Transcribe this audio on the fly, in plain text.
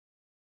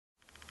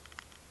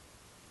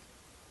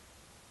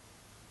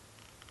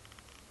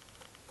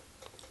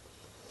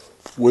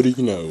What do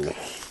you know?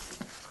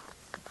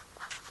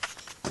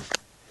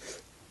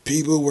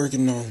 People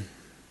working on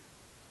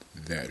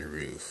that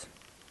roof.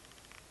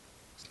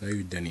 It's not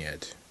even done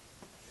yet.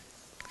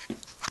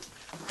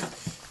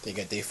 They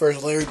got their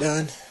first layer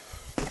done.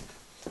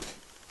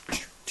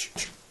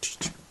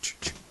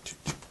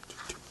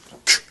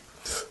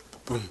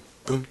 Boom,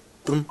 boom,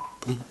 boom,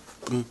 boom,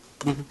 boom,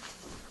 boom.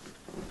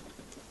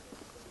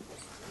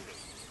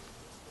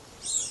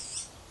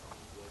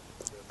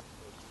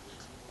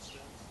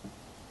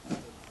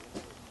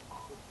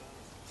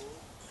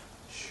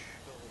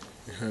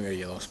 I got a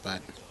yellow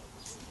spot.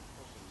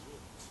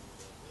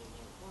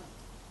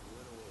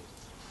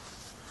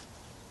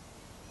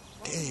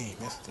 Dang,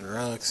 that's the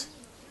rugs.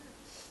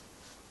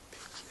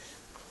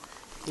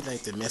 You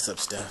like to mess up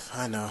stuff,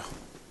 I know.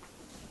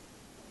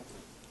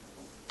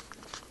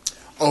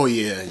 Oh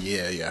yeah,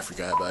 I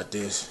forgot about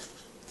this.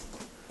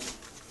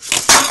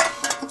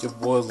 Your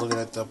boy's looking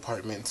at the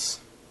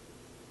apartments.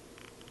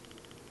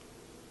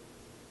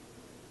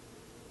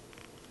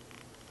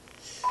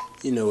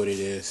 You know what it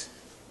is.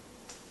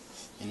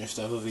 And there's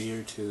stuff over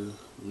here too.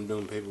 I'm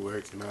doing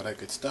paperwork and all that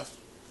good stuff.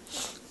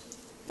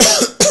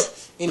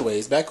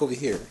 Anyways, back over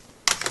here.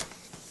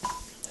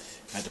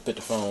 I had to put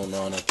the phone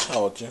on a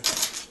charger.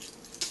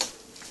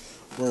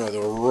 We're going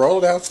to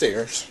roll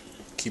downstairs.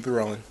 Keep it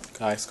rolling.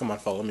 Guys, come on,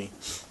 follow me.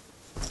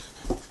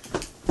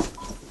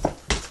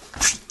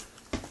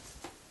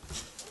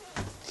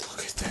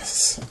 Look at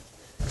this.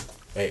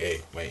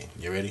 Hey, wait.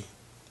 You ready?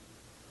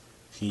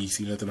 Can you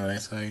see nothing on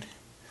that side?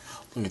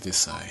 Look at this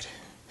side.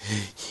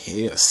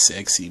 Yeah,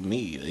 sexy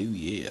me. Ooh,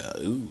 yeah.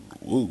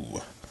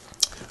 Ooh.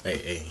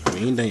 Hey, we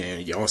ain't done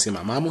yet. Y'all want to see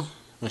my mama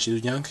when she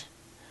was young?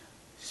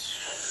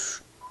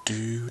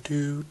 Do.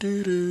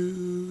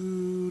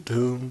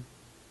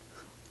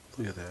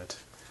 Look at that.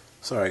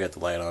 Sorry I got the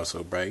light on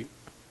so bright.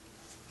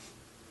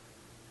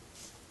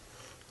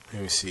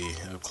 Let me see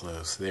up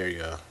close. There you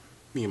go.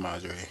 Me and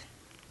Madre.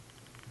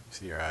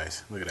 See your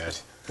eyes. Look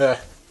at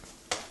that.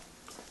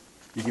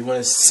 If you want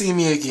to see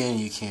me again,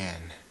 you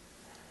can.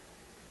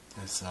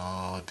 That's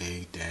all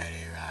Big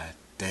Daddy right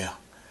there.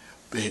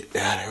 Big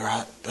Daddy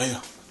right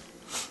there.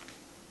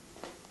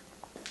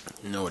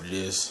 You know what it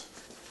is.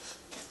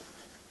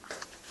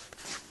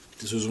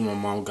 This was where my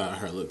mom got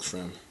her looks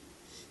from.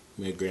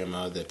 My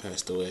grandma that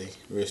passed away.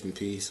 Rest in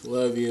peace.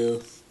 Love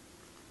you.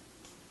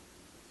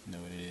 You know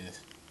what it is.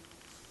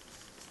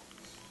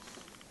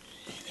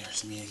 Hey,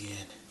 there's me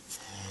again.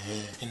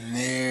 And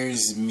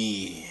there's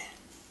me.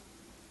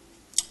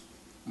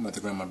 I'm about to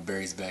grab my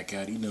berries back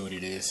out. You know what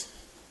it is.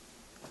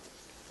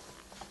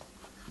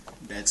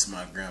 That's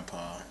my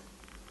grandpa.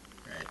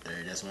 Right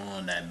there. That's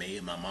one that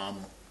made my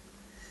mama.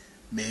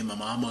 Made my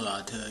mama,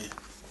 I'll tell you.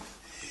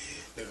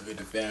 Look at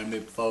the family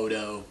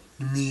photo.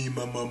 Me,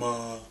 my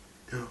mama.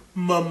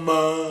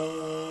 Mama,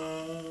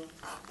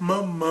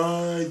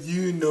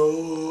 you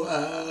know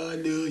I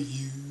love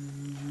you.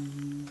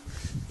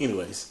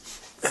 Anyways,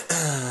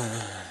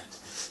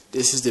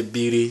 this is the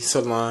beauty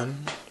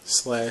salon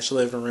 /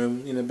 living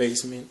room in the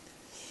basement,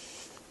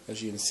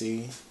 as you can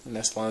see, and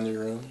that's laundry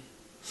room.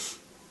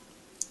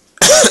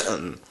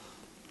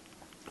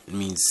 It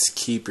means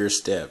keep your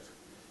step.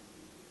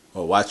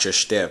 Well, watch your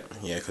step.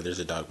 Yeah, because there's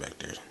a dog back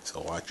there.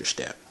 So watch your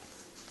step.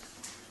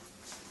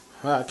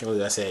 Well, I can't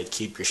believe I said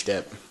keep your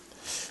step.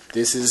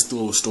 This is the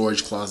little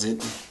storage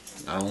closet.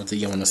 I don't think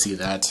you want to see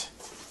that.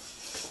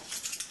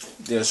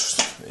 This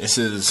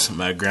is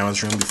my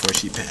grandma's room before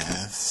she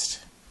passed.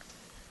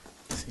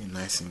 See,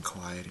 nice and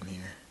quiet in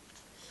here.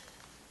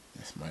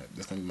 That's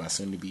gonna be my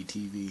soon-to-be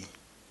TV.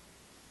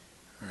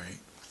 All right,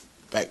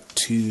 back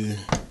to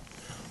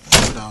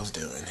what I was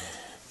doing.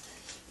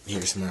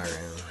 Here's my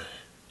room.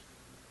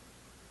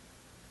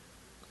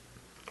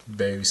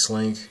 Baby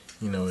Slink,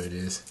 you know what it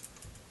is.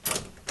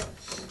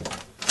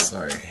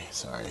 Sorry.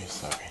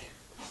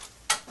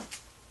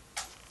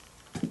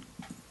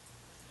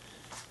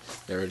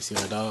 You already see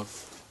my dog?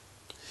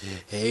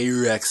 Hey,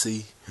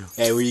 Rexy.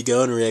 Hey, where you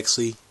going,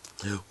 Rexy?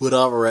 What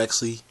up,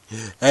 Rexy?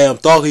 Hey, I'm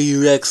talking to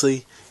you,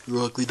 Rexy.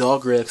 You ugly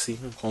dog, Rexy.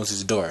 Close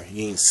the door.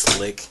 You ain't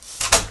slick.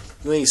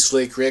 You ain't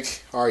slick,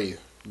 Rick, are you?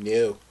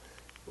 No.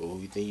 Oh,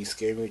 you think you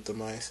scared me with the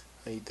mice?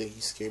 How you think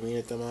you scared me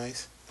with the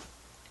mice?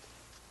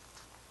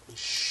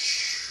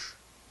 Shh.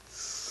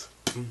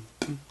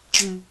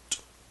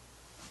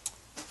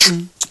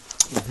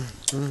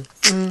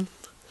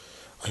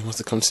 Oh, he wants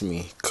to come to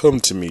me. Come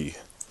to me,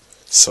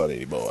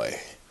 sonny boy.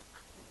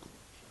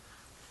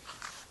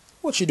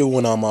 What you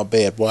doing on my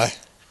bed, boy?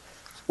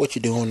 What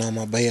you doing on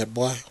my bed,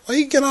 boy? Why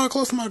you get all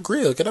close to my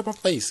grill? Get out my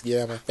face.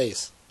 Get out my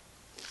face.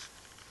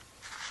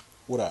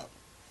 What up?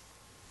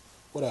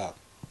 What up?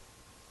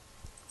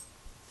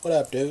 What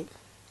up, dude?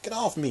 Get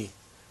off me.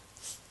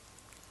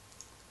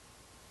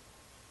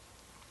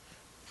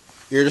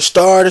 You're the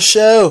star of the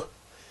show.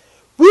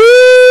 Woo!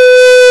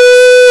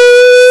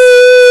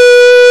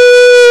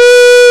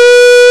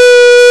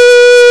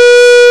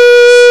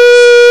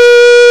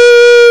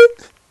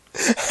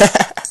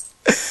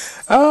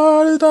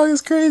 Oh, this dog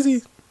is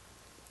crazy.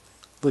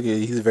 Look at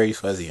it, he's very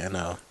fuzzy, I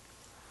know.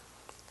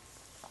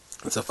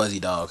 It's a fuzzy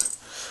dog.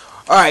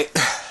 Alright.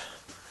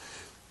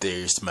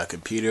 There's my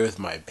computer with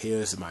my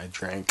pills and my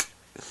drink.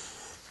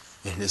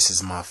 And this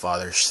is my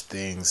father's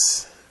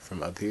things.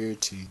 From up here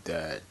to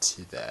that,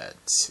 to that,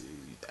 to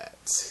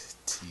that,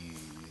 to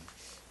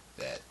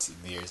that. And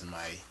there's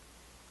my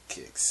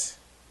kicks.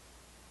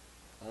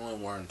 I only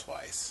wore them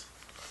twice.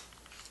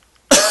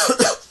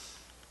 I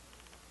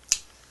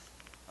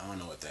don't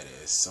know what that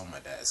is. It's on my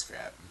dad's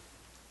crap.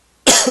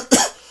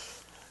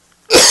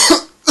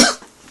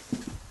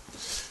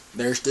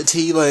 There's the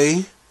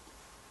TV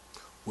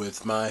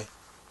with my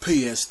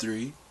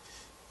PS3. You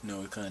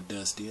know, it's kind of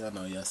dusty. I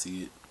know y'all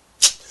see it.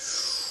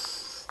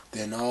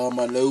 Then all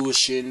my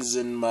lotions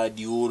and my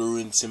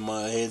deodorants and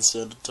my hand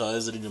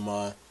sanitizer and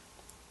my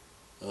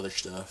other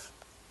stuff.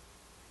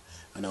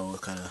 I know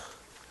it's kind of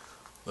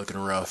looking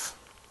rough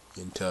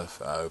and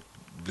tough. I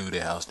blew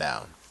the house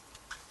down.